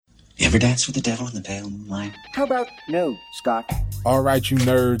You ever dance with the devil in the pale moonlight? How about no, Scott? All right, you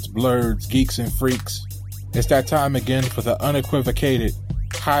nerds, blurs, geeks, and freaks. It's that time again for the unequivocated,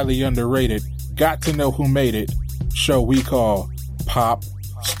 highly underrated, got to know who made it show we call Pop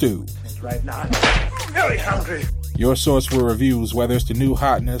Stew. Right now, I'm very hungry. Your source for reviews, whether it's the new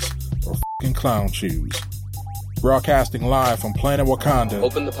hotness or f***ing clown shoes. Broadcasting live from planet Wakanda.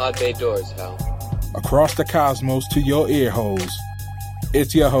 Open the pod bay doors, Hal. Across the cosmos to your ear holes.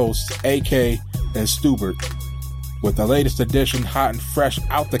 It's your hosts, AK and Stubert, with the latest edition hot and fresh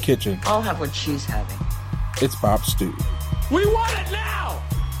out the kitchen. I'll have what she's having. It's Pop Stew. We want it now!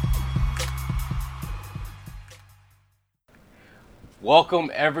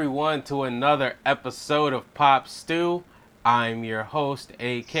 Welcome everyone to another episode of Pop Stew. I'm your host,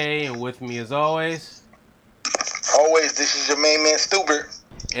 AK, and with me as always, this is your main man, Stubert.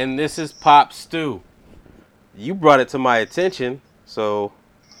 And this is Pop Stew. You brought it to my attention, so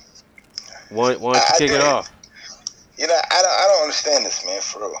why don't you kick it off? You know, I don't understand this, man,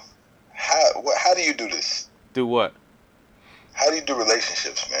 for real. How do you do this? Do what? How do you do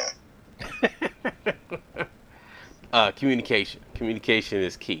relationships, man? Communication. Communication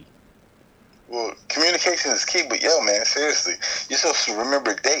is key. Well, communication is key, but yo, man, seriously, you're supposed to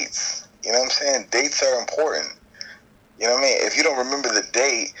remember dates. You know what I'm saying? Dates are important. You know what I mean? If you don't remember the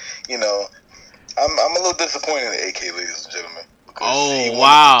date, you know, I'm a little disappointed in AK, ladies and gentlemen. Oh,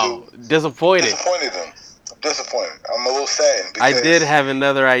 wow. Disappointed. Disappointed. I'm a little saddened. I did have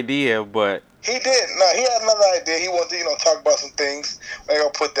another idea, but... He did. No, he had another idea. He wanted to, talk about some things. Maybe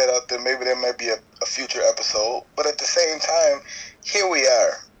I'll put that out there. Maybe there might be a future episode. But at the same time, here we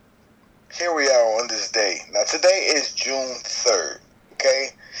are. Here we are on this day. Now, today is June 3rd, okay?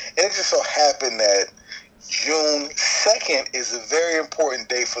 And it just so happened that June 2nd is a very important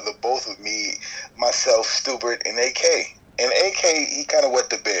day for the both of me, myself, Stubert, and AK. And AK, he kind of wet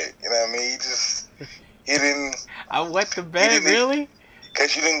the bed. You know what I mean? He didn't... I wet the bed, really?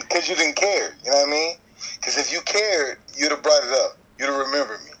 Because you didn't care. You know what I mean? Because if you cared, you'd have brought it up. You'd have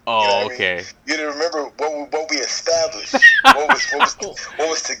remembered me. Oh, you know what okay. I mean? You'd have remembered what we established. what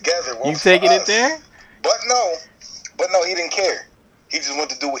was together. You taking it there? But no, he didn't care. He just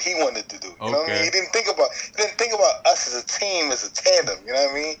wanted to do what he wanted to do. You know what I mean? He didn't think about us as a team, as a tandem. You know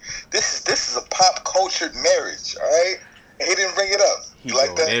what I mean? This is a pop cultured marriage, all right? And he didn't bring it up. You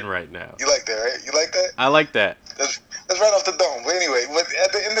like that? In right now. You like that, right? You like that? I like that. That's right off the dome. But anyway,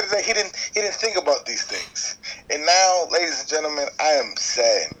 at the end of the day, he didn't think about these things. And now, ladies and gentlemen, I am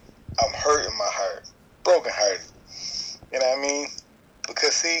sad. I'm hurt in my heart, broken hearted. You know what I mean?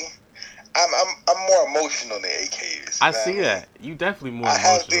 Because see, I'm more emotional than AK is. I see that. You definitely more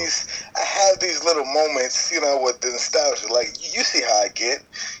emotional. I have these little moments, with the nostalgia. Like you see how I get,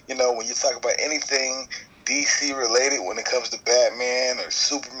 when you talk about anything DC related, when it comes to Batman or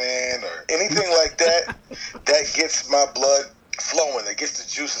Superman or anything like that, that gets my blood flowing. It gets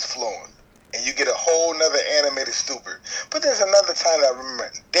the juices flowing. And you get a whole nother animated Stubert. But there's another time that I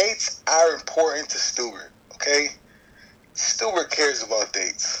remember. Dates are important to Stubert, okay? Stubert cares about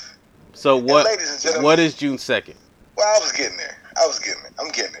dates. So what is June 2nd? Well, I was getting there.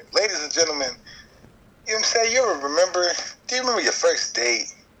 I'm getting it. Ladies and gentlemen, you know what I'm saying? Do you remember your first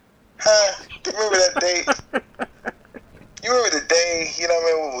date? Huh? Do you remember that date? You remember the day,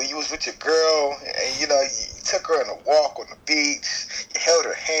 when you was with your girl and, you took her on a walk on the beach, you held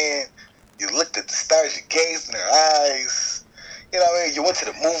her hand, you looked at the stars, you gazed in her eyes, you went to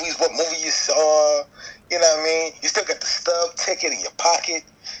the movies, what movie you saw, you still got the stub ticket in your pocket,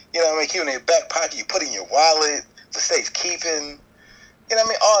 keep it in your back pocket, you put it in your wallet for safekeeping,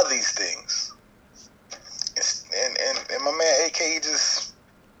 all these things. And my man AK, he just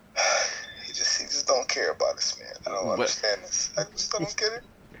don't care about us, man. I don't understand this. I just don't get it.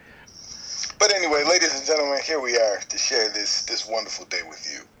 But anyway, ladies and gentlemen, here we are to share this wonderful day with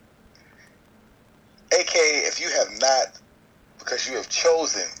you. AK, if you have not, because you have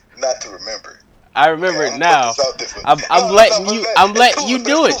chosen not to remember. I remember it now. I'm letting you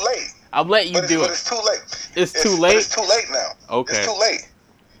do it. I'm letting you do it. But it's too late. It's too late? It's too late now. Okay. It's too late.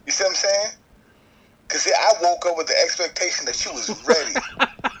 You see what I'm saying? Because see, I woke up with the expectation that you was ready.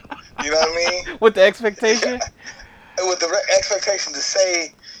 You know what I mean? With the expectation? With the expectation to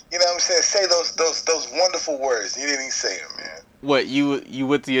say, say those wonderful words. You didn't even say them, man. What, you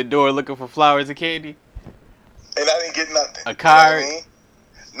went to your door looking for flowers and candy? And I didn't get nothing. A card? You know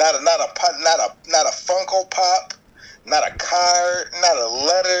what I mean? Not a Funko Pop, not a card, not a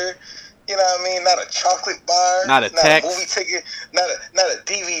letter. You know what I mean? Not a chocolate bar, not a text, a movie ticket, not a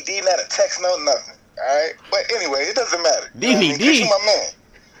DVD, not a text note, nothing. All right. But anyway, it doesn't matter. DVD. You know what I mean? 'Cause you my man.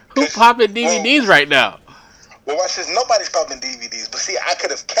 Who popping DVDs right now? Well, watch this. Nobody's popping DVDs, but see, I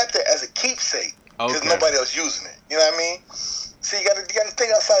could have kept it as a keepsake because Okay. nobody else using it. You know what I mean? See, you gotta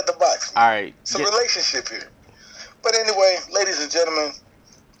think outside the box. Man. All right. It's a relationship here. But anyway, ladies and gentlemen,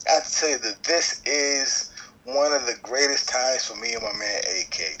 I have to say that this is one of the greatest times for me and my man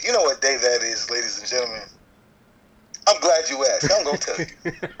AK. Do you know what day that is, ladies and gentlemen? I'm glad you asked. I'm gonna tell you.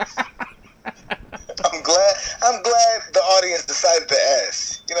 I'm glad the audience decided to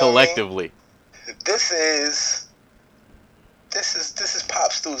ask. You know Collectively. what I mean? This is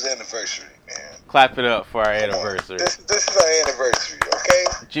Pop Stew's anniversary, man. Clap it up for our Come on. anniversary. This is our anniversary, okay?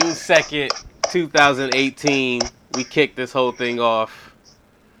 June 2nd, 2018. We kicked this whole thing off.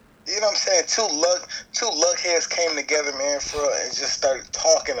 You know what I'm saying? Two lugheads came together, man, and just started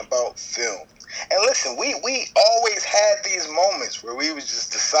talking about film. And listen, we always had these moments where we was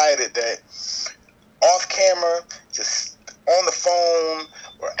just decided that off camera, just on the phone,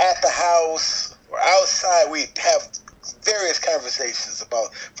 or at the house, or outside, we'd have various conversations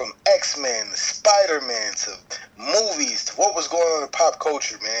about from X-Men to Spider-Man to movies to what was going on in pop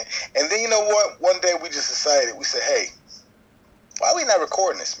culture, man. And then you know what? One day we just decided, we said, hey, why are we not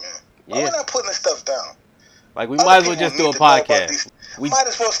recording this, man? Why are we not putting this stuff down? Like, we might as well just do a podcast. We might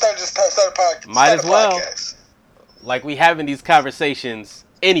as well start a podcast. Might as well. Like, we having these conversations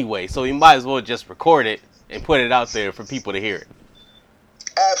anyway, so we might as well just record it and put it out there for people to hear it.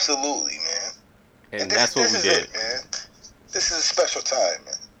 Absolutely, man. And that's what we did. It, man. This is a special time,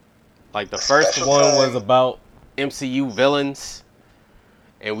 man. Like, the first one was about MCU villains,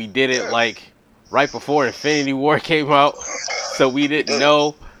 and we did it, like, right before Infinity War came out, so we didn't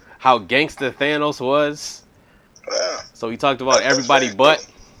know how gangsta Thanos was. Yeah. So we talked about everybody but.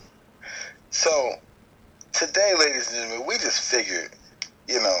 So, today, ladies and gentlemen, we just figured,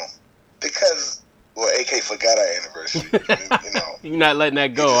 because, AK forgot our anniversary, You're not letting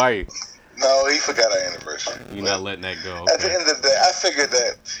that go, are you? No, he forgot our anniversary. You're not letting that go. Okay. At the end of the day, I figured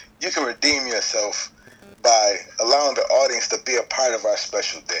that you can redeem yourself by allowing the audience to be a part of our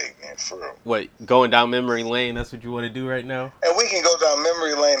special day, man, for real. What, going down memory lane, that's what you want to do right now? And we can go down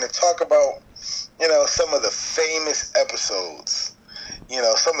memory lane and talk about, some of the famous episodes.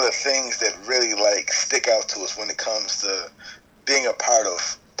 Some of the things that really, stick out to us when it comes to being a part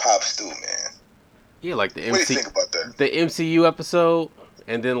of Pop Stew, man. Yeah, like the What do you think about that? The MCU episode,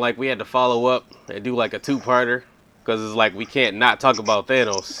 and then, we had to follow up and do, a two-parter, because it's we can't not talk about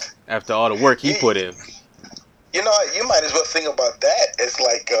Thanos after all the work he put in. You might as well think about that as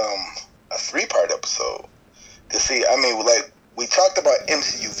a 3-part episode. Cause see, we talked about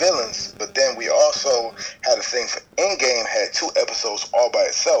MCU villains, but then we also had a thing for Endgame had 2 episodes all by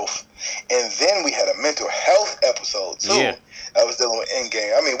itself, and then we had a mental health episode too. Yeah. That was dealing with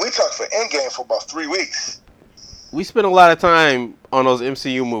Endgame. We talked for Endgame for about 3 weeks. We spent a lot of time on those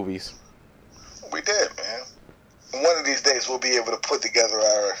MCU movies. We did, man. And one of these days we'll be able to put together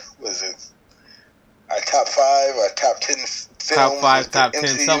our top 5, our top 10 films. Top 5, top 10,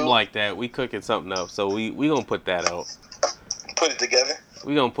 MCU. something like that. We cooking something up, so we gonna put that out. Put it together.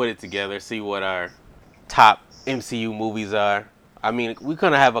 We gonna put it together, see what our top MCU movies are. We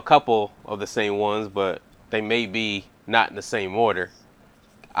gonna have a couple of the same ones, but they may be not in the same order.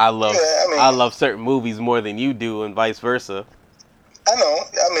 I love certain movies more than you do, and vice versa. I know.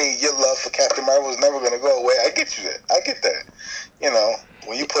 Your love for Captain Marvel is never going to go away. I get you that. I get that.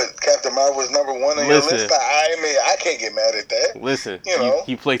 When you put Captain Marvel as number 1 on your list, I can't get mad at that. Listen,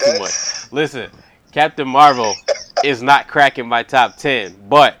 you play too much. Listen, Captain Marvel is not cracking my top 10,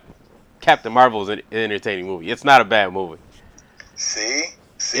 but Captain Marvel is an entertaining movie. It's not a bad movie. See,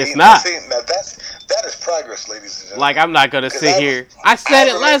 it's not. Now that is progress, ladies and gentlemen. I'm not gonna sit here. I said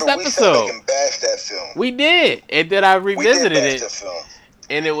it last episode. We said we can bash that film. We did, and then I revisited it,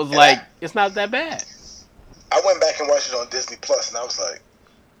 and it was it's not that bad. I went back and watched it on Disney Plus, and I was like,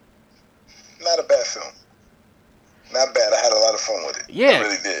 not a bad film. Not bad. I had a lot of fun with it. Yeah, I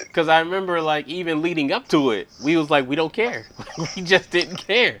really did. Because I remember even leading up to it, we was we don't care. We just didn't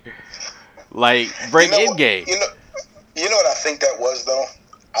care. Break Endgame. You know what I think that was, though?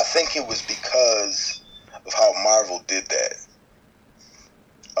 I think it was because of how Marvel did that.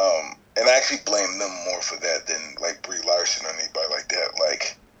 And I actually blame them more for that than Brie Larson or anybody like that.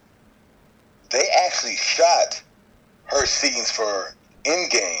 They actually shot her scenes for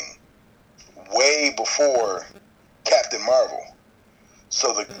Endgame way before Captain Marvel.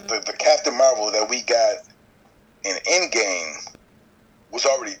 So the Captain Marvel that we got in Endgame was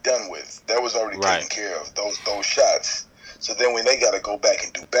already done with. That was already taken care of, those shots. So then when they got to go back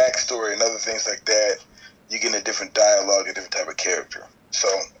and do backstory and other things like that, you get a different dialogue, a different type of character. So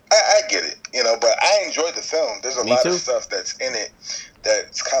I get it, but I enjoyed the film. There's a Me lot too. of stuff that's in it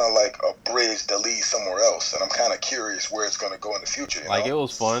that's kind of like a bridge that leads somewhere else, and I'm kind of curious where it's going to go in the future. Like, it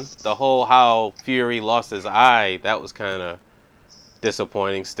was fun. The whole how Fury lost his eye, that was kind of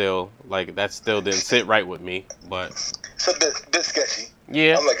disappointing still. Like, that still didn't sit right with me, but... It's a bit sketchy.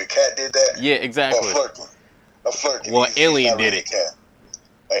 Yeah. I'm like, a cat did that? Yeah, exactly. Or a flirt. Well, Alien not did really it. a cat.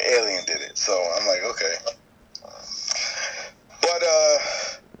 Like, Alien did it. So, I'm like, okay. But,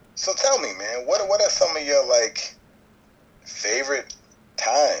 so tell me, man, what are some of your, like, favorite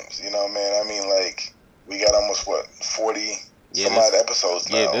times? Man, I mean, like, we got almost, 40 some odd episodes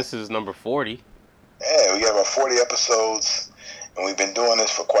now. Yeah, this is number 40. Yeah, we got about 40 episodes, and we've been doing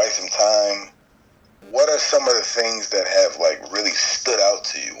this for quite some time. What are some of the things that have, like, really stood out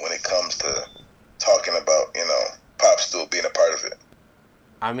to you when it comes to talking about, Pop Stool being a part of it?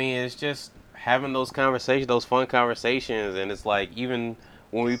 I mean, it's just having those conversations, those fun conversations, and it's like, even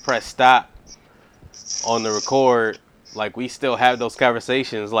when we press stop on the record, like, we still have those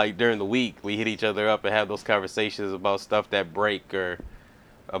conversations, like, during the week. We hit each other up and have those conversations about stuff that break, or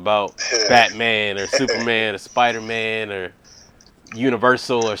about Batman, or Superman, or Spider-Man, or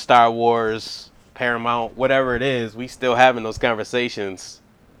Universal, or Star Wars, Paramount, whatever it is. We still having those conversations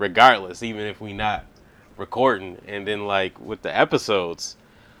regardless, even if we not recording. And then, like, with the episodes,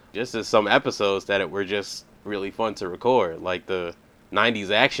 just as some episodes that were just really fun to record, like the 90s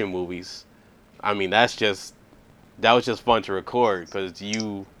action movies. I mean, that was just fun to record, because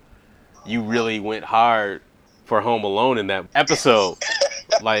you really went hard for Home Alone in that episode.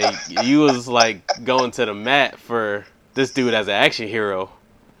 Like, you was like going to the mat for this dude as an action hero.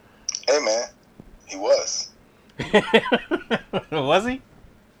 Hey, man, he was. Was he?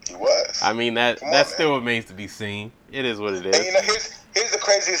 He was. I mean, that still remains to be seen. It is what it is. And here's the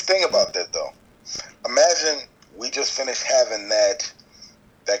craziest thing about that, though. Imagine we just finished having that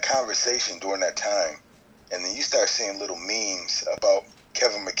conversation during that time, and then you start seeing little memes about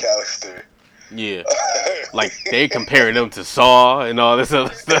Kevin McAllister. Yeah. Like, they're comparing him to Saw and all this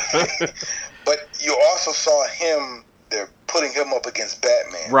other stuff. But you also saw him, they're putting him up against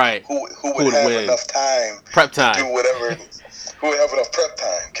Batman. Right. Who would have win? enough time Prep time. to do whatever. Who would have enough prep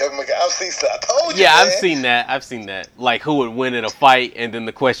time? Kevin McAllister. I told you, Yeah, man. I've seen that. Like, who would win in a fight, and then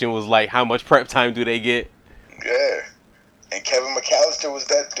the question was, like, how much prep time do they get? Yeah. And Kevin McAllister was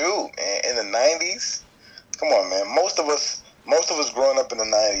that dude, man. In the 90s? Come on, man. Most of us growing up in the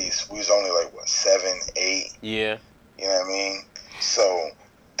 90s, we was only like, 7, 8? Yeah. You know what I mean? So,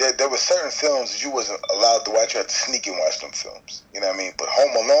 there were certain films you wasn't allowed to watch. You had to sneak and watch them films. You know what I mean? But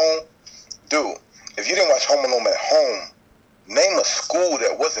Home Alone, dude, if you didn't watch Home Alone at home, name a school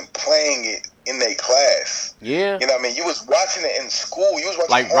that wasn't playing it in their class. Yeah. You know what I mean? You was watching it in school. You was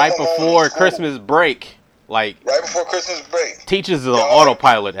watching Like, Home right Alone before in school. Christmas break. Like, Right before Christmas break. teachers is on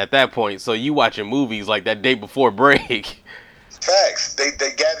autopilot at that point, so you watching movies like that day before break. Facts. They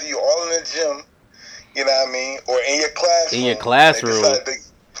gather you all in the gym, you know what I mean? Or in your classroom. In your classroom. They decide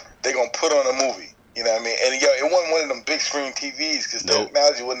they going to put on a movie. You know what I mean? And it wasn't one of them big screen TVs, because the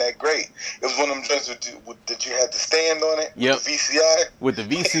technology wasn't that great. It was one of them joints that you had to stand on it. Yep. With the VCR. With the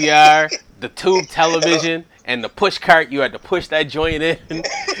VCR, the tube television, and the push cart. You had to push that joint in. and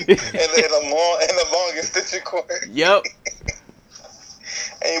a long extension cord. Yep.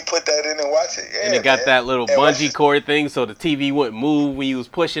 And you put that in and watch it. Yeah, And it got man. that little And bungee cord thing, so the TV wouldn't move when you was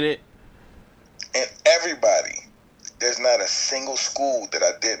pushing it. And everybody, there's not a single school that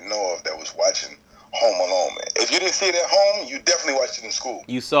I didn't know of that was watching Home Alone, man. If you didn't see it at home, you definitely watched it in school.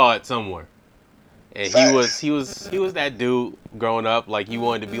 You saw it somewhere. And Facts. he was that dude growing up. Like, he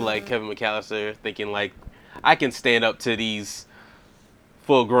wanted to be like Kevin McAllister, thinking like, I can stand up to these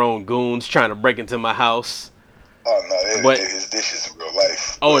full-grown goons trying to break into my house. Oh no, But- they did his dishes in real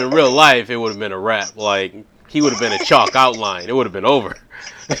life. Oh, in real life, it would have been a wrap. Like, he would have been a chalk outline. It would have been over.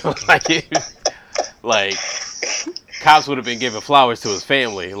 like, cops would have been giving flowers to his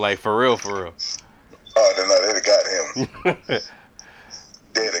family. Like, for real, for real. Oh no, they'd have got him.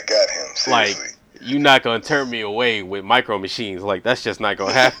 They'd have got him. Like, Seriously. you're not going to turn me away with micro machines. Like, that's just not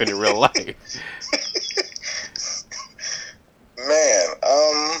going to happen in real life. Man,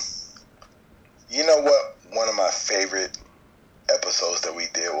 you know what? One of my favorite episodes that we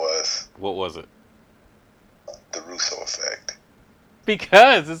did was What was it? the Russo effect.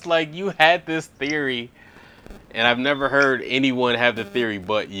 Because it's like, you had this theory, and I've never heard anyone have the theory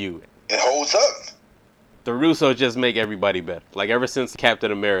but you. It holds up. The Russos just make everybody better. Like, ever since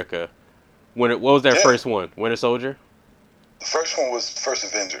Captain America, what was their Yeah. first one? Winter Soldier? The first one was First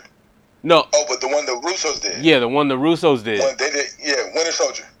Avenger. No. Oh, but the one the Russos did. Yeah, the one the Russos did. One they did. Yeah, Winter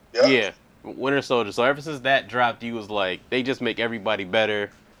Soldier. Yep. Yeah, Winter Soldier. So ever since that dropped, you was like, they just make everybody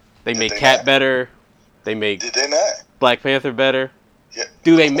better. They Did make they Cap not? better. They make Did they not? Black Panther better. Yeah.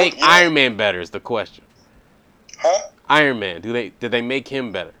 Do they make Yeah. Iron Man better? Is the question. Huh? Iron Man. Did they make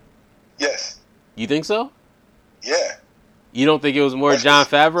him better? Yes. You think so? Yeah. You don't think it was more That's Jon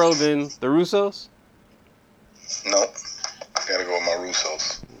just- Favreau than the Russos? No. Gotta go with my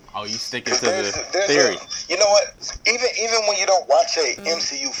Russos. Oh, you sticking 'Cause to the theory? you know what? Even when you don't watch a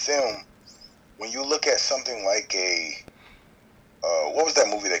MCU film, when you look at something like a what was that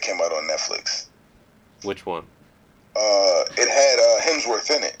movie that came out on Netflix? Which one? It had Hemsworth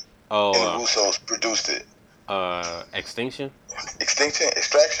in it, and the Oh, Russos produced it. Extinction?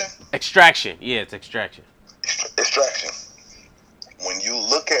 Extraction. Extraction. Yeah, it's Extraction. Extraction. When you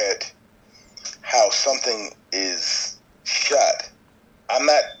look at how something is shot, I'm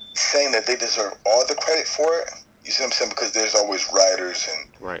not saying that they deserve all the credit for it. You see what I'm saying? Because there's always writers and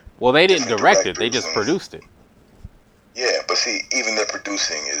Right. Well, they didn't Different direct it. They directors just and- produced it. yeah, but see, even their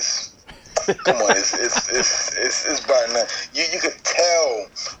producing is come on, it's bar none. You could tell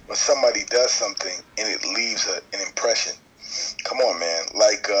when somebody does something and it leaves an impression. Come on, man.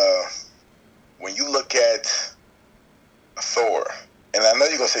 Like when you look at Thor, and I know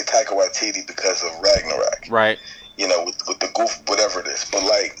you're gonna say Taika Waititi because of Ragnarok, Right. you know, with the goof, whatever it is. But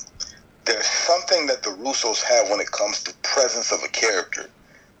like, there's something that the Russos have when it comes to presence of a character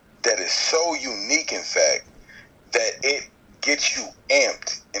that is so unique, in fact, that it gets you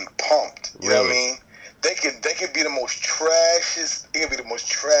amped and pumped. You know what I Really? mean? They could be the most trashiest. It could be the most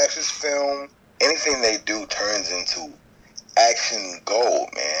trashiest film. Anything they do turns into action gold,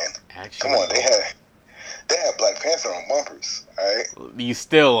 man. Action. Come on, they had Black Panther on bumpers. All right. You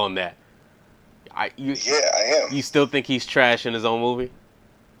still on that? You Yeah, I am. you still think he's trash in his own movie?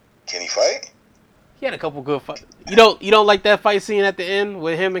 Can he fight? He had a couple good fights. You don't like that fight scene at the end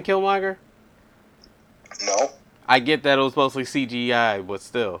with him and Killmonger? No. I get that it was mostly CGI, but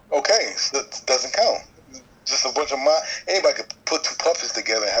still. Okay, so it doesn't count. Just a bunch of anybody could put two puppets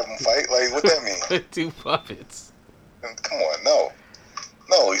together and have them fight. Like, what that mean? Two puppets. Come on, no,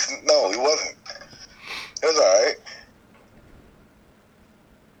 he wasn't. It was all right.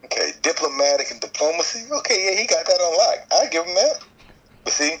 Okay, diplomatic and diplomacy. Okay, yeah, he got that on lock. I give him that.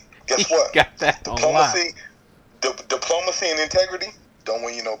 But see, guess He what? got that on lock. Diplomacy and integrity don't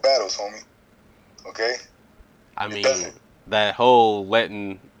win you no battles, homie. Okay. I mean, doesn't. that whole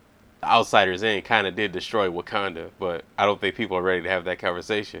letting the outsiders in kind of did destroy Wakanda, but I don't think people are ready to have that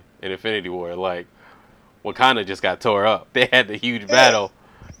conversation in Infinity War. Like, Wakanda just got tore up. They had the huge battle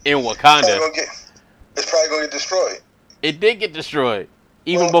in Wakanda. It's probably gonna get destroyed. It did get destroyed,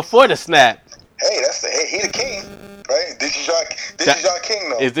 even Well- before the snap. Hey, he the king, right? This is your king,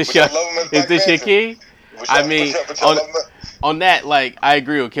 though. Is this But your y'all love him as is Black this your Panther. king? But I y'all- mean, but y'all love him. on that, like, I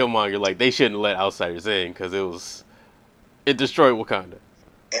agree with Killmonger. Like, they shouldn't let outsiders in because it destroyed Wakanda.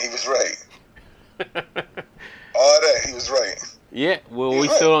 And he was right. All that, he was right. Yeah, well, He's we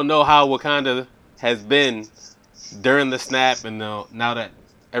right. still don't know how Wakanda has been during the snap, and now that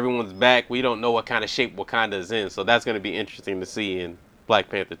everyone's back, we don't know what kind of shape Wakanda is in. So that's going to be interesting to see in Black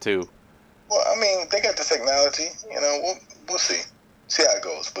Panther 2. Well, I mean, they got the technology. You know, we'll see. See how it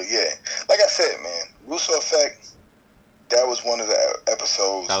goes. But yeah, like I said, man, Russo Effect, that was one of the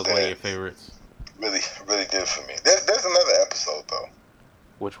episodes That was one of your favorites. really, really did for me. There's another episode, though.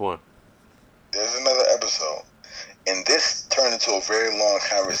 Which one? There's another episode. And this turned into a very long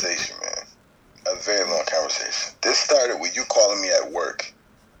conversation, man. A very long conversation. This started with you calling me at work,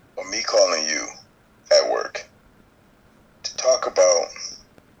 or me calling you at work, to talk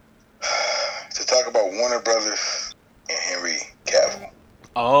about Warner Brothers and Henry Cavill.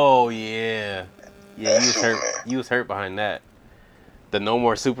 Oh yeah, yeah. That's You was hurt. Superman. You was hurt behind that. The No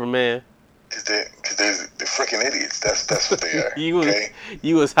More Superman. Cause they're freaking idiots. That's what they are. You was Okay.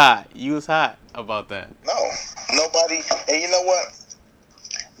 you was hot. You was hot about that. No, nobody. And you know what?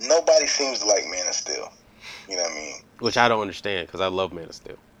 Nobody seems to like Man of Steel. You know what I mean? Which I don't understand because I love Man of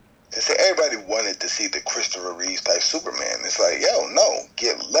Steel. They say everybody wanted to see the Christopher Reeves type Superman. It's like, yo, no,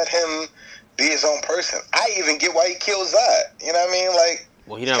 let him be his own person. I even get why he killed Zod. You know what I mean? Like,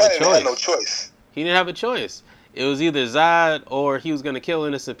 Well, he didn't have a kinda had no choice. choice. He didn't have a choice. It was either Zod or he was gonna kill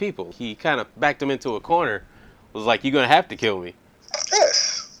innocent people. He kind of backed him into a corner. Was like, you're gonna have to kill me.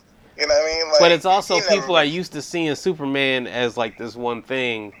 Yes. You know what I mean? Like, But it's also he never people are really- used to seeing Superman as like this one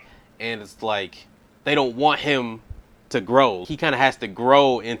thing, and it's like they don't want him to grow. He kind of has to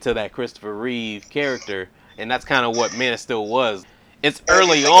grow into that Christopher Reeve character, and that's kind of what Man of Steel was. It's Yeah,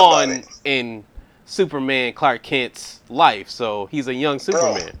 early think about on it. in Superman Clark Kent's life, so he's a young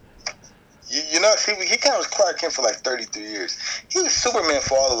Superman. You know, see, he kind of was Clark Kent for like 33 years. He was Superman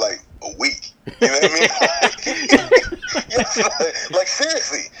for all of like a week. You know what I mean? Yes, like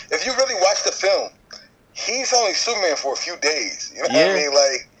seriously, if if you really watch the film, he's only Superman for a few days. You know what Yeah. I mean?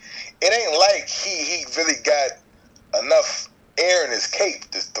 Like, it ain't like he really got enough air in his cape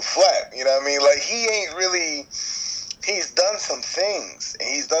to flap. You know what I mean? Like, he ain't really. He's done some things and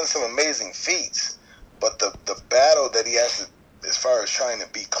he's done some amazing feats, but the battle that he has to, as far as trying to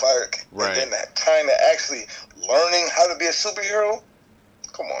beat Clark, Right. and then trying to actually learning how to be a superhero.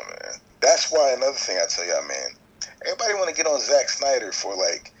 Come on, man. That's why another thing I tell y'all, man. Everybody want to get on Zack Snyder for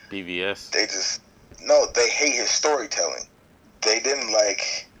like. BVS. They hate his storytelling. They didn't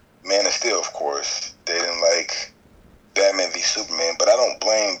like Man of Steel, of course. They didn't like Batman v Superman, but I don't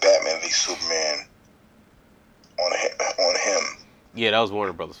blame Batman v Superman on him. Yeah, that was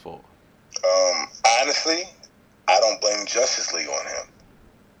Warner Brothers' fault. Honestly, I don't blame Justice League on him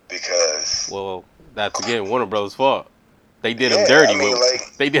because Well, that's again Warner Brothers' fault. They did him dirty with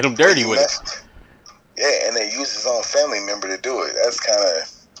it. They did him dirty with it. Yeah, and they used his own family member to do it. That's kind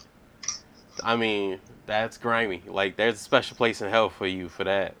of. I mean, that's grimy. Like, there's a special place in hell for you for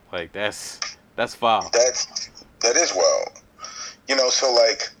that. Like, that's foul. That is wild. You know, so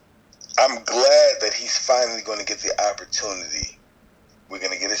like, I'm glad that he's finally going to get the opportunity. We're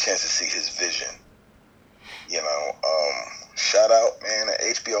going to get a chance to see his vision. You know, shout out, man, at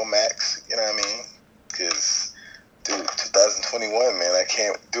HBO Max. You know what I mean? Because, dude, 2021, man, I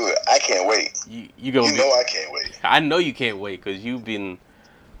can't do it. I can't wait. You know I can't wait. I know you can't wait because you've been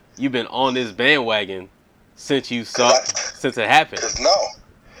on this bandwagon since it happened. Because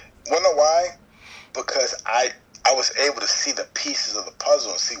wanna know why? Because I was able to see the pieces of the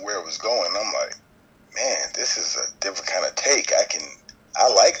puzzle and see where it was going. I'm like, man, this is a different kind of take. I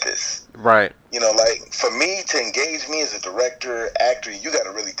like this. Right. You know, like, for me to engage me as a director, actor, you got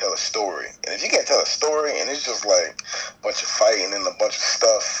to really tell a story. And if you can't tell a story and it's just like a bunch of fighting and a bunch of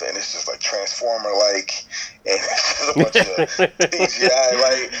stuff and it's just like Transformer-like and it's just a bunch of CGI,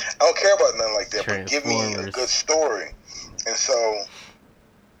 like, I don't care about nothing like that. But give me a good story. And so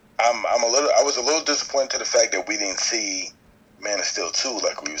I was a little disappointed to the fact that we didn't see Man of Steel 2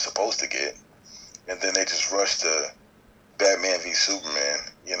 like we were supposed to get. And then they just rushed to Batman v Superman,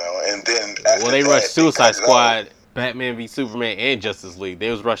 you know, and then after they rushed Suicide Squad, Batman v Superman, and Justice League.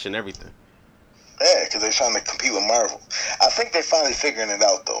 They was rushing everything. Yeah, because they're trying to compete with Marvel. I think they're finally figuring it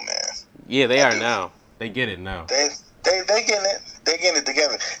out, though, man. Yeah, they are now. They get it now. They getting it. They getting it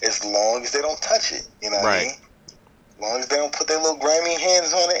together. As long as they don't touch it, you know what I mean? As long as they don't put their little grimy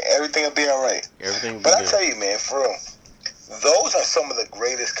hands on it, everything will be all right. But I tell you, man, for real, those are some of the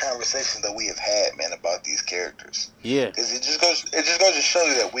greatest conversations that we have had, man, about these characters. Yeah. Because it just goes to show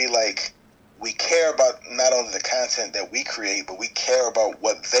you that we care about not only the content that we create, but we care about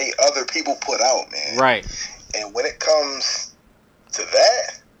what other people put out, man. Right. And when it comes to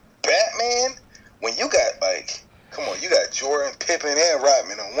that, Batman, when you got come on, you got Jordan, Pippen, and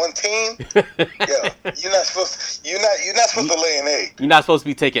Rodman on one team. You're not supposed to lay an egg. You're not supposed to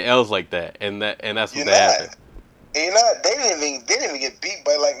be taking L's like that, and that's what happened. And they didn't even get beat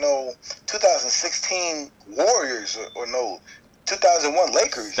by no 2016 Warriors or no 2001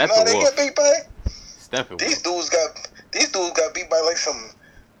 Lakers. You know how they get beat by? These dudes got beat by some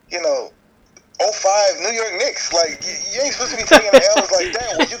 05 New York Knicks. Like, you ain't supposed to be taking L's like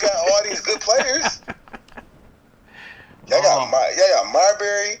that when you got all these good players. Y'all got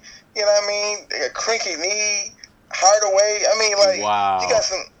Marbury, you know what I mean? They got Crinky Knee, Hardaway. I mean, wow.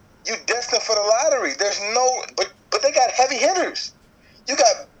 You destined for the lottery. But they got heavy hitters. You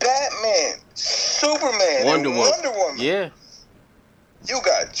got Batman, Superman, Wonder Woman. Yeah. You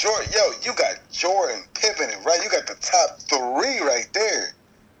got Jordan, Pippen, right? You got the top three right there.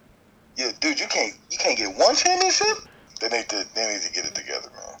 Yeah, dude, you can't get one championship? They need to get it together,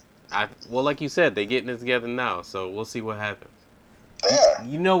 man. Well, like you said, they're getting it together now, so we'll see what happens. Yeah.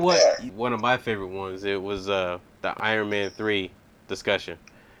 You know what? One of my favorite ones, it was the Iron Man 3 discussion.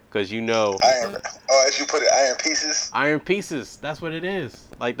 Because as you put it, Iron Pieces? Iron Pieces. That's what it is.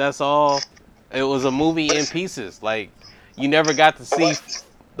 Like, that's all. It was a movie in pieces. Like, you never got to see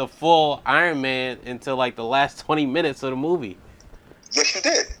the full Iron Man until, the last 20 minutes of the movie. Yes, you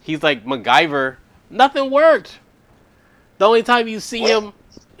did. He's like MacGyver. Nothing worked. The only time you see him,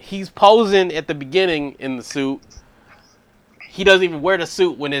 he's posing at the beginning in the suit. He doesn't even wear the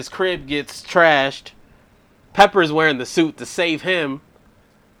suit when his crib gets trashed. Pepper's wearing the suit to save him.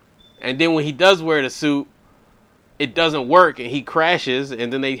 And then when he does wear the suit, it doesn't work and he crashes.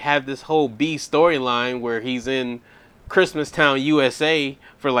 And then they have this whole B storyline where he's in Christmastown, USA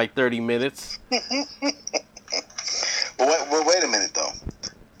for 30 minutes. But wait a minute, though.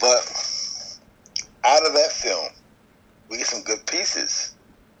 But out of that film, we get some good pieces.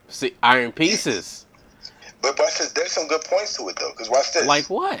 See, Iron Pieces. But watch this. There's some good points to it though. Because watch this. Like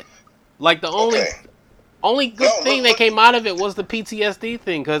what? Like the only Okay. only good No, thing look. that came out of it was the PTSD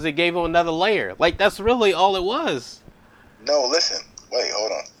thing because it gave him another layer. Like that's really all it was. No, listen. Wait,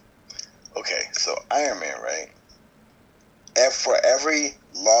 hold on. Okay, so Iron Man, right? And for every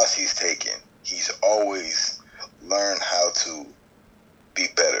loss he's taken, he's always learned how to be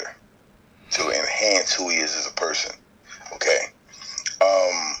better, to enhance who he is as a person. Okay.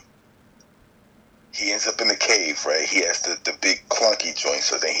 He ends up in the cave, right? He has the big clunky joint,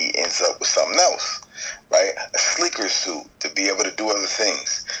 so then he ends up with something else, right? A sleeker suit to be able to do other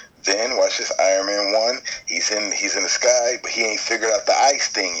things. Then watch this, Iron Man 1, he's in the sky, but he ain't figured out the ice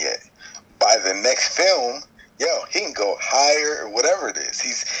thing yet. By the next film, he can go higher or whatever it is.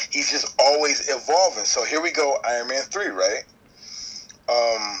 He's just always evolving. So here we go, Iron Man 3, right?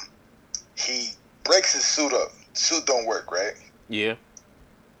 He breaks his suit up. Suit don't work, right? Yeah.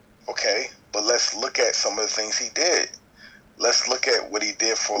 Okay, but let's look at some of the things he did. Let's look at what he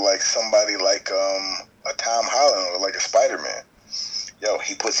did for like somebody like a Tom Holland or like a Spider-Man.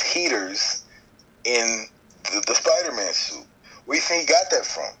 He puts heaters in the Spider-Man suit. Where do you think he got that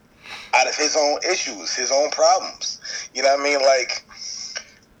from? Out of his own issues, his own problems. You know what I mean? Like,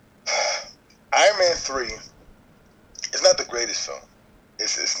 Iron Man 3 is not the greatest film.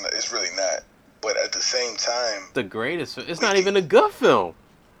 It's really not. But at the same time, The greatest. It's not even a good film.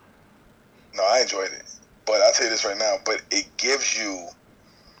 no, I enjoyed it. But I'll tell you this right now, but it gives you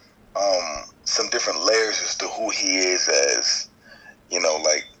some different layers as to who he is as,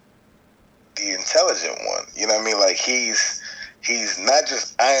 like the intelligent one. You know what I mean? Like he's not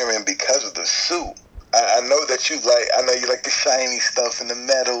just Iron Man because of the suit. I know that I know you like the shiny stuff and the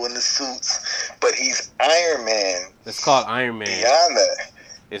metal and the suits, but he's Iron Man. It's called Iron Man. Beyond that,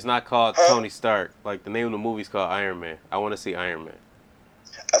 It's not called Tony Stark. Like the name of the movie's called Iron Man. I want to see Iron Man.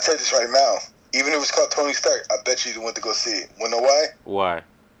 I'll tell you this right now. Even if it's called Tony Stark, I bet you went to go see it. Wanna know why? Why?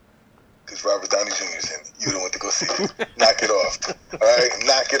 Because Robert Downey Jr. is in it. You don't want to go see it. Knock it off. All right?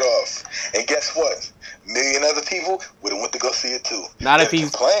 Knock it off. And guess what? A million other people would have went to go see it too. Not if They're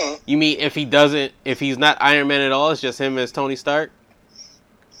he's playing. You mean if he's not Iron Man at all, it's just him as Tony Stark?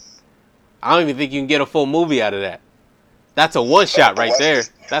 I don't even think you can get a full movie out of that. That's a one shot right there.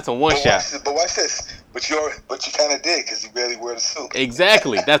 That's a one shot. But watch this. But you kind of did because you barely wear the suit.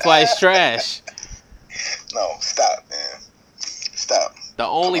 Exactly. That's why it's trash. No, stop, man. Stop. The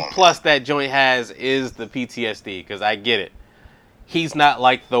only Come on, plus that joint has is the PTSD, because I get it. He's not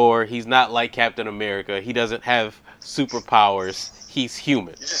like Thor. He's not like Captain America. He doesn't have superpowers. He's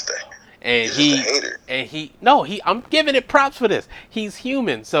human. You're just a And hater. I'm giving it props for this. He's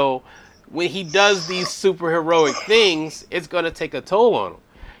human. So when he does these superheroic things, it's going to take a toll on him.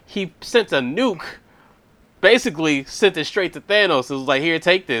 He sent a nuke, basically sent it straight to Thanos. It was like, here,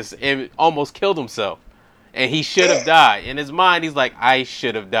 take this, and almost killed himself. And he should have died. In his mind, he's like, I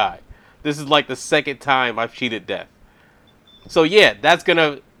should have died. This is like the second time I've cheated death. So yeah,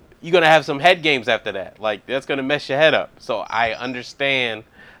 you're gonna have some head games after that. Like, that's gonna mess your head up. So I understand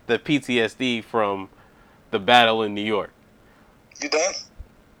the PTSD from the battle in New York. You done?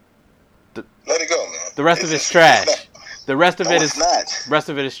 Let it go, man. The rest of it's trash. The rest of No, it it's is not. rest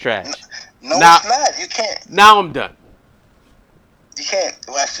of it is trash. No, Now- it's not. You can't. Now I'm done. You can't.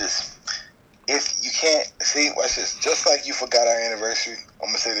 Watch this. If you can't see, watch this. Just like you forgot our anniversary, I'm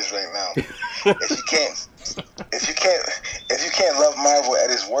gonna say this right now. If you can't love Marvel at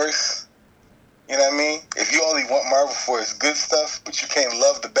its worst, you know what I mean? If you only want Marvel for its good stuff, but you can't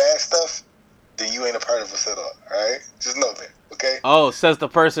love the bad stuff, then you ain't a part of us at all. All right? Just know that. Okay? Oh, says the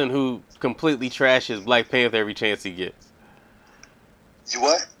person who completely trashes Black Panther every chance he gets. You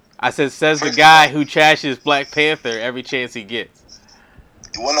what? I said, says the First guy of all- who trashes Black Panther every chance he gets.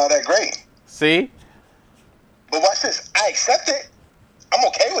 It wasn't all that great. See? But watch this. I accept it. I'm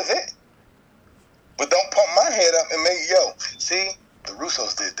okay with it. But don't pump my head up and make see, the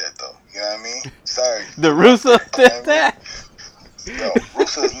Russos did that though. You know what I mean? Sorry. The Russos did that? Yo,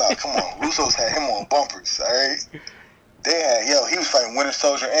 Russos, come on. Russos had him on bumpers, alright? They had, he was fighting Winter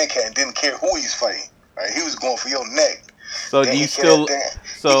Soldier and Cat and didn't care who he was fighting. Right? He was going for your neck. So They do you didn't care still that damn-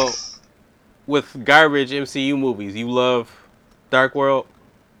 so with garbage MCU movies, you love Dark World?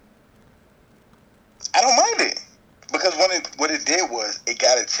 I don't mind it. Because what it did was it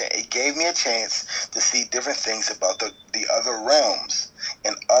gave me a chance to see different things about the other realms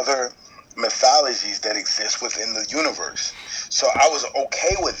and other mythologies that exist within the universe. So I was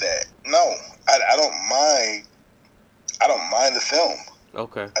okay with that. No, I don't mind the film.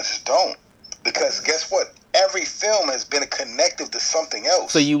 Okay. I just don't. Because guess what? Every film has been connective to something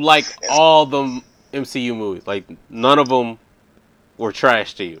else. So you like all the MCU movies? Like none of them were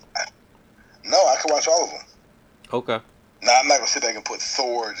trash to you? No, I can watch all of them. Okay. Now, I'm not going to sit there and put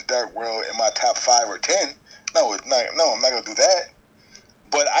Thor, The Dark World in my top 5 or 10. No, I'm not going to do that.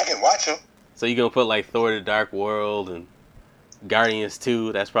 But I can watch them. So you gonna put like Thor: The Dark World and Guardians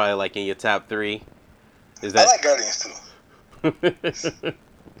 2? That's probably like in your top 3. Is that? I like Guardians 2.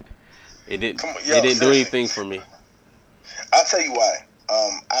 It didn't. Come on, It didn't do seriously. anything for me. I'll tell you why.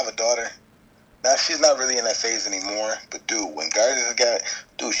 I have a daughter. Now, she's not really in that phase anymore. But, dude, when Guardians got...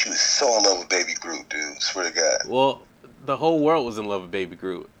 Dude, she was so in love with Baby Groot, dude. Swear to God. Well, the whole world was in love with Baby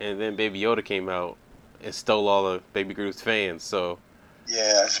Groot, and then Baby Yoda came out and stole all of Baby Groot's fans. So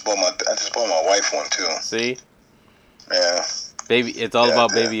Yeah, I just bought my wife one, too. see, Yeah. it's all Yeah,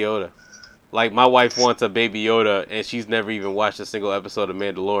 about yeah. Baby Yoda. Like my wife wants a Baby Yoda, and she's never even watched a single episode of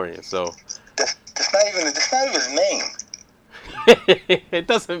Mandalorian. So That's not even his name. it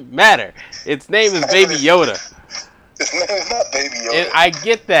doesn't matter. Its name is Baby Yoda. His name is not Baby Yoda. And I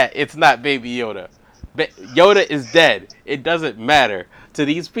get that it's not Baby Yoda. Yoda is dead. It doesn't matter. To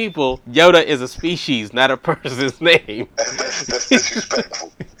these people, Yoda is a species, not a person's name. That's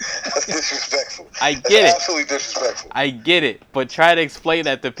disrespectful. That's disrespectful. I That's get it. absolutely disrespectful. I get it, but try to explain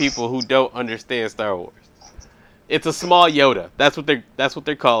that to people who don't understand Star Wars. It's a small Yoda. That's what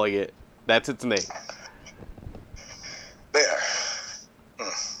they're calling it. That's its name. There. I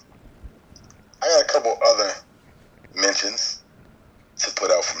got a couple other mentions to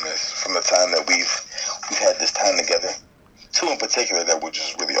put out from the time that we've had this time together. 2 in particular that were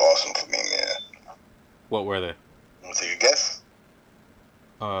just really awesome for me, man. What were they? Want to take a guess?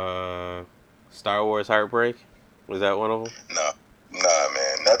 Star Wars Heartbreak? Was that one of them? Nah,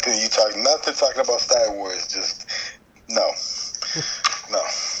 man. Nothing talking about Star Wars. Just no.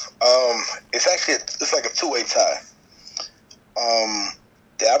 It's like a 2-way tie.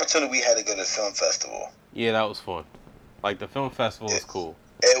 The opportunity we had to go to the film festival. Yeah, that was fun. Like the film festival was cool.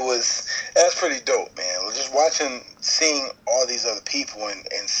 That's pretty dope, man. Just seeing all these other people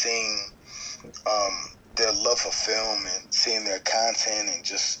and seeing their love for film and seeing their content and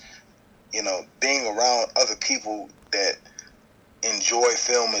just, being around other people that enjoy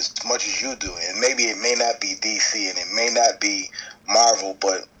film as much as you do. And maybe it may not be DC and it may not be Marvel,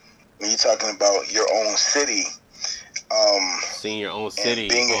 but when you're talking about your own city, Seeing your own city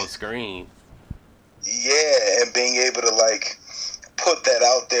on screen. Yeah, and being able to put that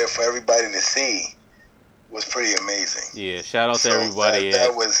out there for everybody to see was pretty amazing. Yeah, shout out to everybody.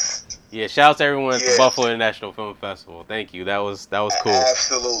 Shout out to everyone at the Buffalo International Film Festival. Thank you. That was cool.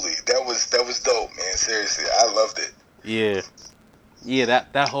 Absolutely. That was dope, man. Seriously, I loved it. Yeah. Yeah,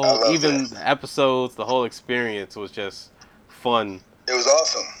 that whole the episodes, the whole experience was just fun. It was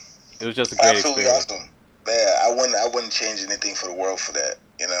awesome. It was just a great Absolutely experience. Awesome. Yeah, I wouldn't change anything for the world for that,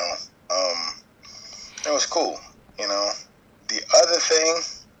 It was cool, The other thing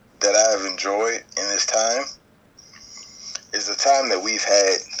that I've enjoyed in this time is the time that we've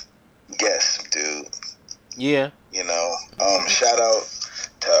had guests, dude. Yeah. Shout out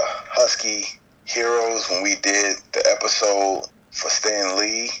to Husky Heroes when we did the episode for Stan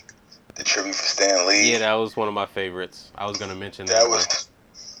Lee, the tribute for Stan Lee. Yeah, that was one of my favorites. I was gonna mention that. That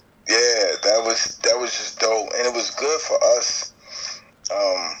was just dope, and it was good for us,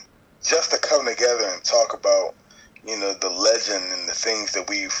 just to come together and talk about, the legend and the things that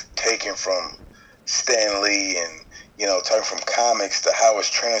we've taken from Stan Lee, and talking from comics to how it's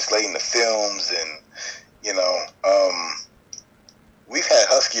translating to films, and we've had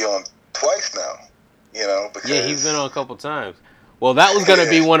Husky on twice now, because he's been on a couple times. Well, that was gonna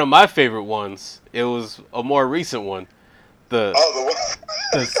be one of my favorite ones. It was a more recent one. The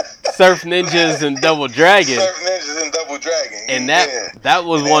Surf Ninjas and Double Dragon. Surf Ninjas and Double Dragon. And that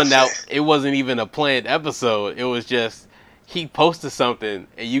was one that it wasn't even a planned episode. It was just he posted something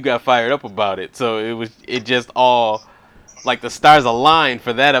and you got fired up about it. So it just all like the stars aligned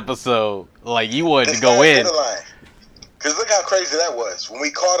for that episode. Like you wanted to go in. Because look how crazy that was. When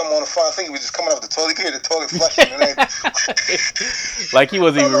we caught him on the phone, I think he was just coming off the toilet. You could hear the toilet flushing. And like he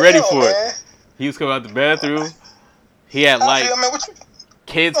wasn't even ready for man. it. He was coming out the bathroom. He had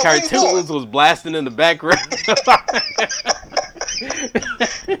kids' cartoons was blasting in the background. Just put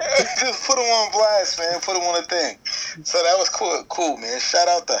him on blast, man. Put him on a thing. So that was cool, man. Shout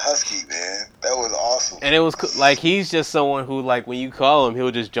out to Husky, man. That was awesome. And it was like he's just someone who like when you call him,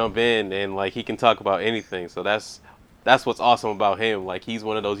 he'll just jump in and like he can talk about anything. So that's what's awesome about him. Like he's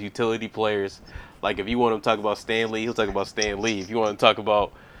one of those utility players. Like if you want him to talk about Stan Lee, he'll talk about Stan Lee. If you want to talk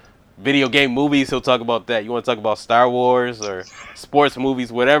about video game movies, he'll talk about that. You want to talk about Star Wars or sports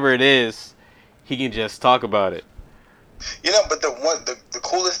movies, whatever it is, he can just talk about it. But the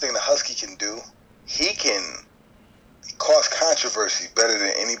coolest thing the Husky can do, he can cause controversy better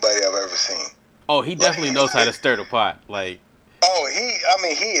than anybody I've ever seen. Oh, he definitely knows how to stir the pot. Like, oh,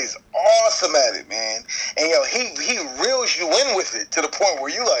 he is awesome at it, man. And yo, he reels you in with it to the point where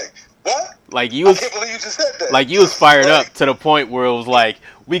you like, what? like I can't believe you just said that. like you was fired Like, up to the point where it was like,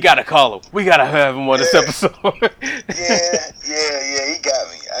 we gotta call him. We gotta have him on this episode. yeah, he got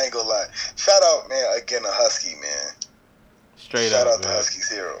me. I ain't gonna lie. Shout out, man, again to Husky, man. Straight Shout up, out to man. Husky's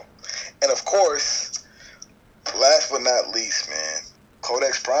hero. And of course, last but not least, man,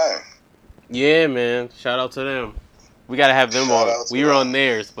 Codex Prime. Yeah, man. Shout out to them. We gotta have them Shout on. out to We were them. on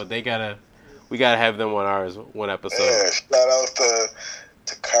theirs, but we gotta have them on ours one episode. Yeah, shout out to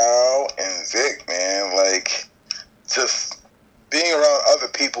Carl and Vic, man. Like, just being around other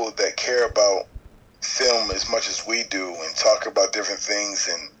people that care about film as much as we do and talk about different things.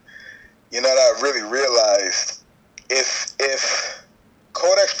 And, you know, I really realized if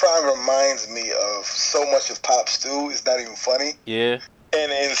Codex Prime reminds me of so much of Pop Stew, it's not even funny. Yeah.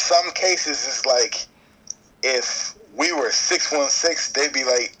 And in some cases, it's like if we were 616, they'd be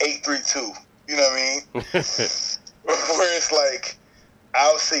like 832. You know what I mean? Where it's like,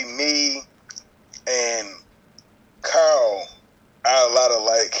 I'll see me and Carl are a lot of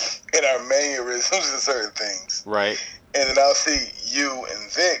like in our mannerisms and certain things. Right. And then I'll see you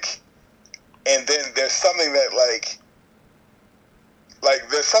and Vic, and then there's something that like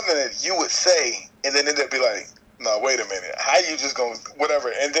there's something that you would say, and then it'd be like, no, wait a minute, how you just gonna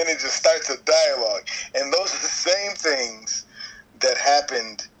whatever, and then it just starts a dialogue, and those are the same things that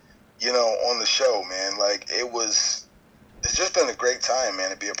happened, you know, on the show, man. Like it's just been a great time, man,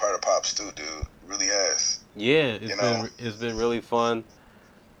 to be a part of Pop Stew, dude. It really has. Yeah, it's been really fun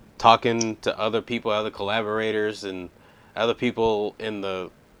talking to other people, other collaborators, and other people in the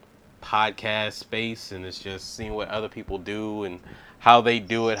podcast space, and it's just seeing what other people do and how they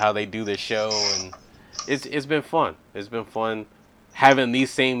do it, how they do their show, and it's been fun. It's been fun having these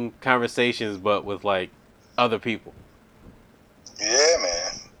same conversations, but with like other people. Yeah,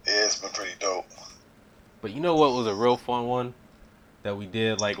 man. Yeah, it's been pretty dope. But you know what was a real fun one that we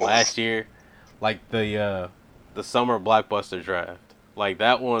did like last year? Like the summer blockbuster draft. Like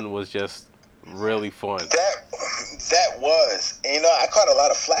that one was just really fun. That was. And you know, I caught a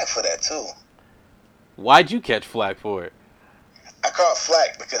lot of flack for that too. Why'd you catch flack for it? I caught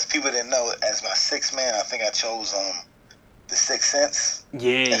flack because people didn't know as my sixth man, I think I chose The Sixth Sense.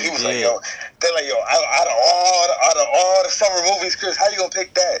 Yeah, And he was you like, did. yo, they're like, yo, out of all the summer movies, Chris, how you gonna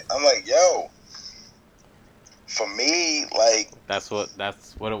pick that? I'm like, yo, for me, like, That's what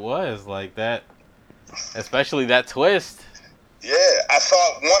it was, like that. Especially that twist. yeah, I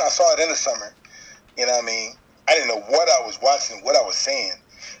saw it in the summer. You know what I mean? I didn't know what I was watching, what I was seeing.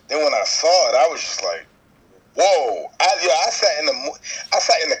 Then when I saw it, I was just like, whoa! I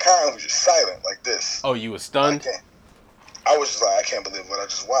sat in the car and was just silent like this. Oh, you were stunned? I was just like, I can't believe what I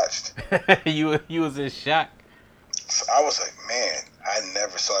just watched. you was in shock. So I was like, man, I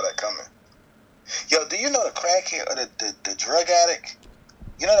never saw that coming. Yo, do you know the crackhead or the drug addict?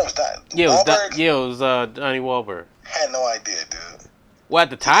 You know that was Wahlberg? It was Donnie Wahlberg. Had no idea, dude. Well, at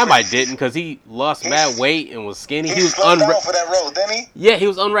the time I didn't, because he lost mad weight and was skinny. He He was slowed down for that role, didn't he? Yeah, he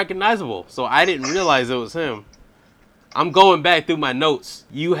was unrecognizable, so I didn't realize it was him. I'm going back through my notes.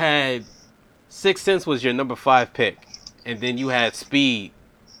 You had Sixth Sense was your number 5 pick, and then you had Speed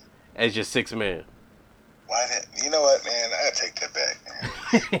as your 6th man. You know what, man? I gotta take that back,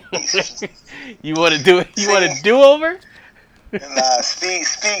 man. You want to do it? You want to do over? Nah, Speed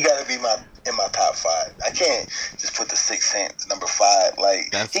gotta be in my top 5. I can't just put The Sixth Sense number 5.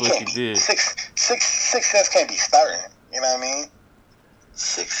 Like, That's he what can't you be, did. Sixth Sense can't be starting. You know what I mean?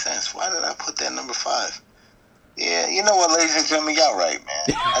 Sixth Sense. Why did I put that number 5? Yeah, you know what, ladies and gentlemen, y'all right,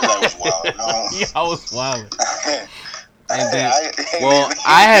 man. I was wild. Yeah, I was wild. And then,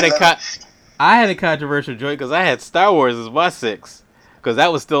 I had a controversial joint because I had Star Wars as my 6, because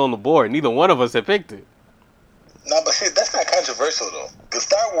that was still on the board. Neither one of us had picked it. No, but see, that's not controversial though. Because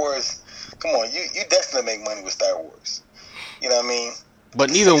Star Wars, come on, you destined to make money with Star Wars. You know what I mean?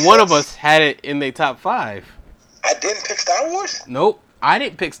 But neither one of us had it in their top 5. I didn't pick Star Wars? Nope, I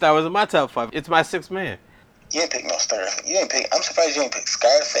didn't pick Star Wars in my top 5. It's my 6th man. You didn't pick no Star. You didn't pick. I'm surprised you didn't pick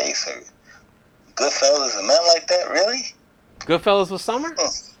Scarface or Goodfellas or nothing like that. Really? Goodfellas was summer? Nah,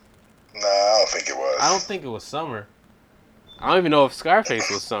 I don't think it was. I don't think it was summer. I don't even know if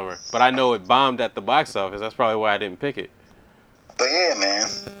Scarface was summer, but I know it bombed at the box office. That's probably why I didn't pick it. But yeah, man,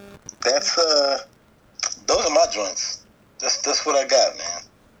 that's those are my joints. That's what I got, man.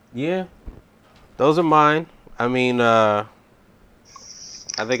 Yeah, those are mine. I mean, I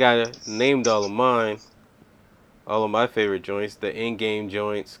think I named all of mine, all of my favorite joints, the in-game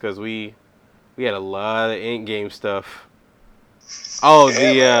joints, because we had a lot of in-game stuff. Oh,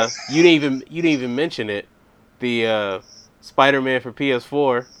 Yeah, man. you didn't even mention it. The Spider-Man for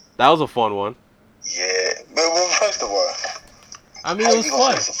PS4. That was a fun one. Yeah, but well, first of all, I mean, how it you was gonna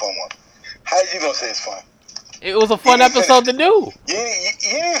fun. say it's a fun one? How you gonna say it's fun? It was a fun You didn't episode to do. You didn't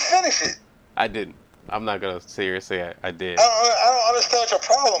even finish it. I didn't. I'm not gonna seriously say I did. I don't understand what your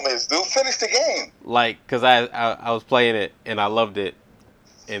problem is, dude. Finish the game. Like, cause I was playing it and I loved it,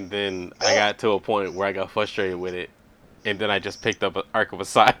 and then I got to a point where I got frustrated with it, and then I just picked up Arkham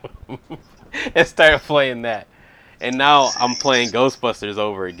Asylum and started playing that, and now I'm playing Ghostbusters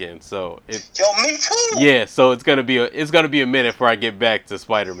over again. So it, Yo, me too. yeah. So it's gonna be a minute before I get back to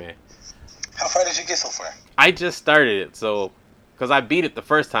Spider-Man. How far did you get so far? I just started it, so cause I beat it the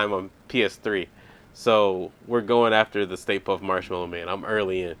first time on PS3. So we're going after the Stay Puft Marshmallow Man. I'm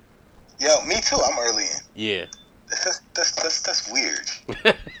early in. Yo, me too. I'm early in. Yeah. That's weird.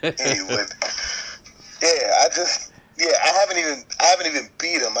 Anyway, yeah, I haven't even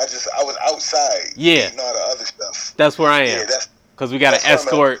beat him. I was outside. Yeah. Eating all the other stuff. That's where I am. Yeah, that's Cause we gotta that's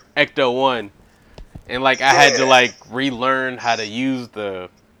where I'm escort Ecto 1, and like I had to Yeah. like relearn how to use the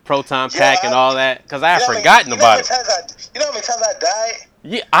proton Yeah, pack and all that, cause I had You know how many- forgotten about it. You know how many times I died?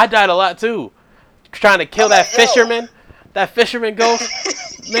 Yeah, I died a lot too, trying to kill I'm that like, yo. fisherman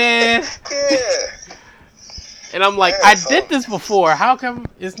ghost, man. Yeah. And I'm like, Yeah, I so- did this before. How come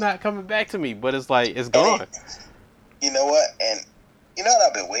it's not coming back to me? But it's like it's gone. You know what? And you know what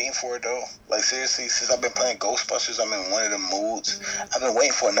I've been waiting for though? Like seriously, since I've been playing Ghostbusters, I'm in one of the moods. I've been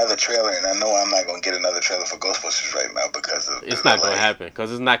waiting for another trailer, and I know I'm not gonna get another trailer for Ghostbusters right now because of It's the not gonna delay. happen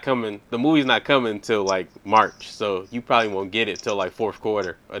because it's not coming. The movie's not coming till like March, so you probably won't get it till like fourth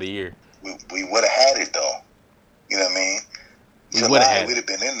quarter of the year. We would have had it though. You know what I mean? We would've had We'd have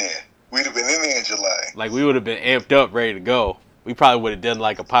been in there. We'd have been in there in July. Like we would have been amped up, ready to go. We probably would have done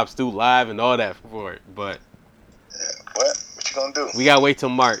like a Pop Stew live and all that for it, but What you gonna do? we gotta wait till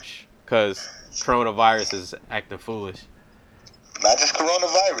March because coronavirus is acting foolish. Not just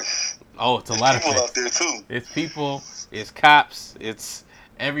coronavirus. Oh, it's a There's lot of people things. out there too. It's people, it's cops, it's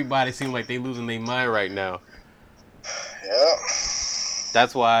everybody. Seems like they losing their mind right now. Yeah.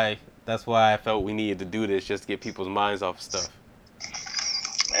 That's why I felt we needed to do this, just to get people's minds off of stuff.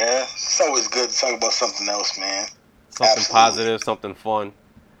 Yeah. It's always good to talk about something else, man. Something Absolutely. positive, something fun.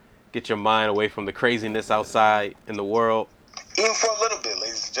 Get your mind away from the craziness outside in the world, Even for a little bit,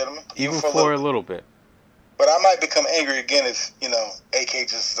 ladies and gentlemen. even for for a a little. little bit. But I might become angry again if, AK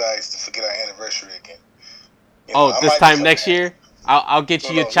just decides to forget our anniversary again. Oh, this time next year, I'll get you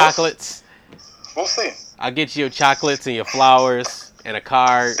No, your no, chocolates. We'll see. I'll get you your chocolates and your flowers and a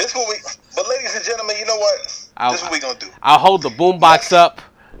card. But ladies and gentlemen, you know what? This is what we gonna do. I'll hold the boombox up.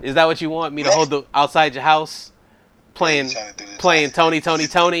 Is that what you want me to hold the outside your house, playing Tony?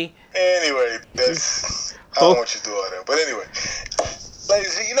 Anyway, I don't want you to do all that. But anyway,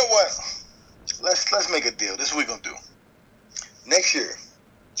 ladies, you know what? Let's make a deal. This is what we're gonna do. Next year,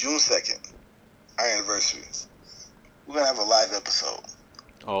 June 2nd, our anniversary, we're gonna have a live episode.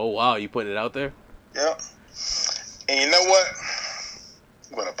 Oh wow, you putting it out there? Yeah. And you know what?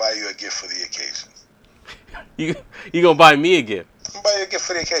 I'm gonna buy you a gift for the occasion. You gonna buy me a gift? I'm gonna buy you a gift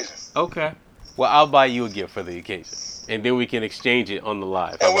for the occasion. Okay. Well, I'll buy you a gift for the occasion, and then we can exchange it on the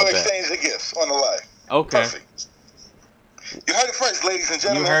live. How And we'll about that? exchange the gifts on the live. Okay. Perfect. You heard it first, ladies and You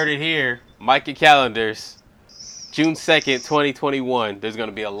gentlemen. heard it here. Mark your calendars. June 2nd, 2021. There's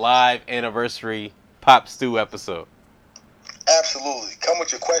gonna be a live anniversary Pop Stew episode. Absolutely. Come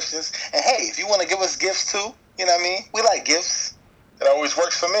with your questions. And hey, if you want to give us gifts too, you know what I mean? We like gifts. It always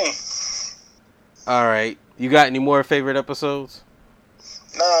works for me. All right. You got any more favorite episodes?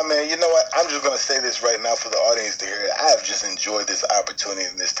 Nah, man, you know what? I'm just going to say this right now for the audience to hear it. I have just enjoyed this opportunity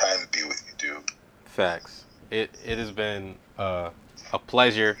and this time to be with you, dude. Facts. It has been a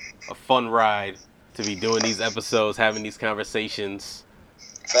pleasure, a fun ride to be doing these episodes, having these conversations.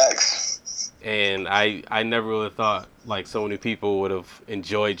 Facts. And I never really thought like so many people would have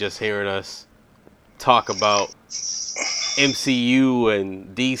enjoyed just hearing us talk about MCU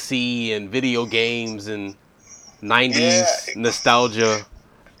and DC and video games and 90s Yeah. nostalgia.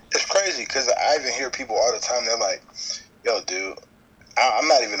 It's crazy because I even hear people all the time. They're like, yo, dude, I'm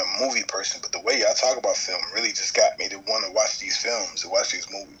not even a movie person, but the way y'all talk about film really just got me to want to watch these films and watch these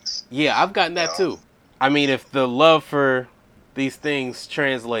movies. Yeah, I've gotten that too. I mean, if the love for these things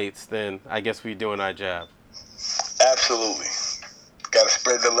translates, then I guess we're doing our job. Absolutely. Got to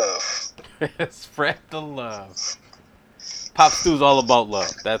spread the love. Spread the love. Pop Stew's all about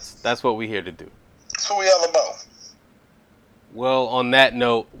love. That's what we're here to do. That's what we all about. Well, on that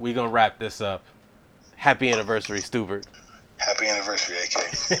note, we're going to wrap this up. Happy anniversary, Stubert. Happy anniversary,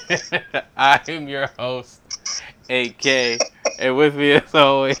 AK. I am your host, 8K, and with me as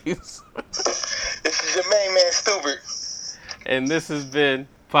always. This is your main man, Stubert. And this has been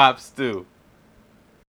Pop Stew.